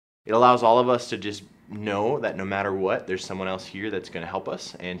It allows all of us to just know that no matter what, there's someone else here that's going to help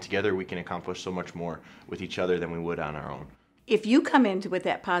us, and together we can accomplish so much more with each other than we would on our own. If you come in with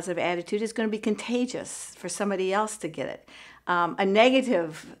that positive attitude, it's going to be contagious for somebody else to get it. A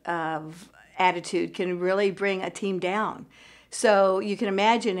negative attitude can really bring a team down. So you can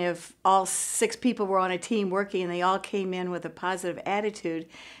imagine if all 6 people were on a team working and they all came in with a positive attitude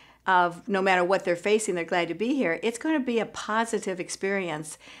of no matter what they're facing, they're glad to be here. It's going to be a positive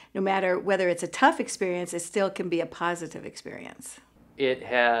experience. No matter whether it's a tough experience, it still can be a positive experience. It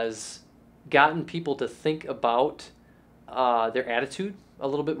has gotten people to think about their attitude a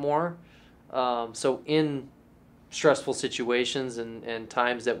little bit more. So in stressful situations and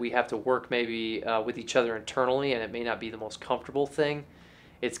times that we have to work maybe with each other internally, and it may not be the most comfortable thing,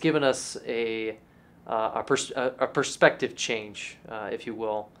 it's given us a perspective change, if you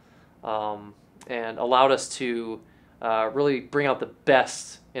will, and allowed us to really bring out the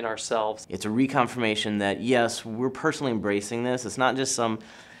best in ourselves. It's a reconfirmation that yes, we're personally embracing this. It's not just some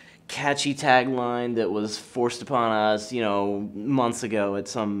catchy tagline that was forced upon us, months ago at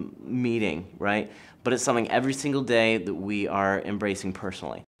some meeting, right? But it's something every single day that we are embracing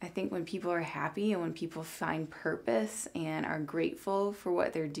personally. I think when people are happy and when people find purpose and are grateful for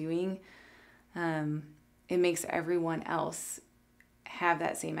what they're doing, it makes everyone else have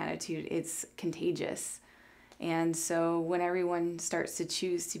that same attitude. It's contagious. And so when everyone starts to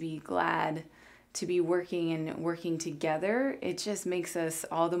choose to be glad to be working and working together, it just makes us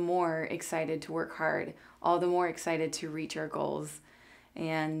all the more excited to work hard, all the more excited to reach our goals.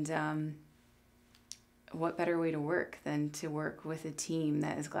 And what better way to work than to work with a team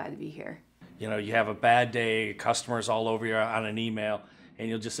that is glad to be here? You have a bad day, customers all over you on an email, and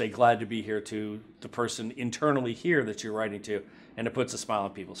you'll just say glad to be here to the person internally here that you're writing to, and it puts a smile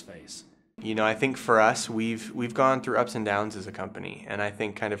on people's face. I think for us, we've gone through ups and downs as a company, and I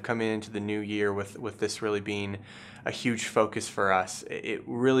think kind of coming into the new year with this really being a huge focus for us, it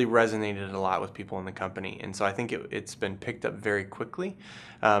really resonated a lot with people in the company, and so I think it's been picked up very quickly,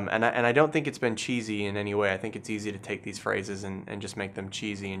 and I don't think it's been cheesy in any way. I think it's easy to take these phrases and just make them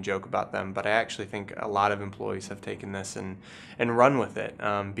cheesy and joke about them, but I actually think a lot of employees have taken this and run with it,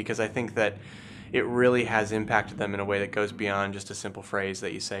 because I think that it really has impacted them in a way that goes beyond just a simple phrase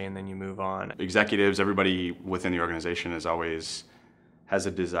that you say and then you move on. Executives, everybody within the organization has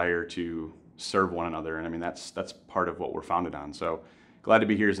a desire to serve one another, and I mean that's part of what we're founded on. So glad to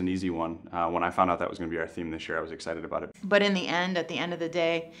be here is an easy one. When I found out that was going to be our theme this year, I was excited about it. But at the end of the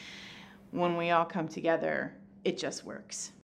day, when we all come together, it just works.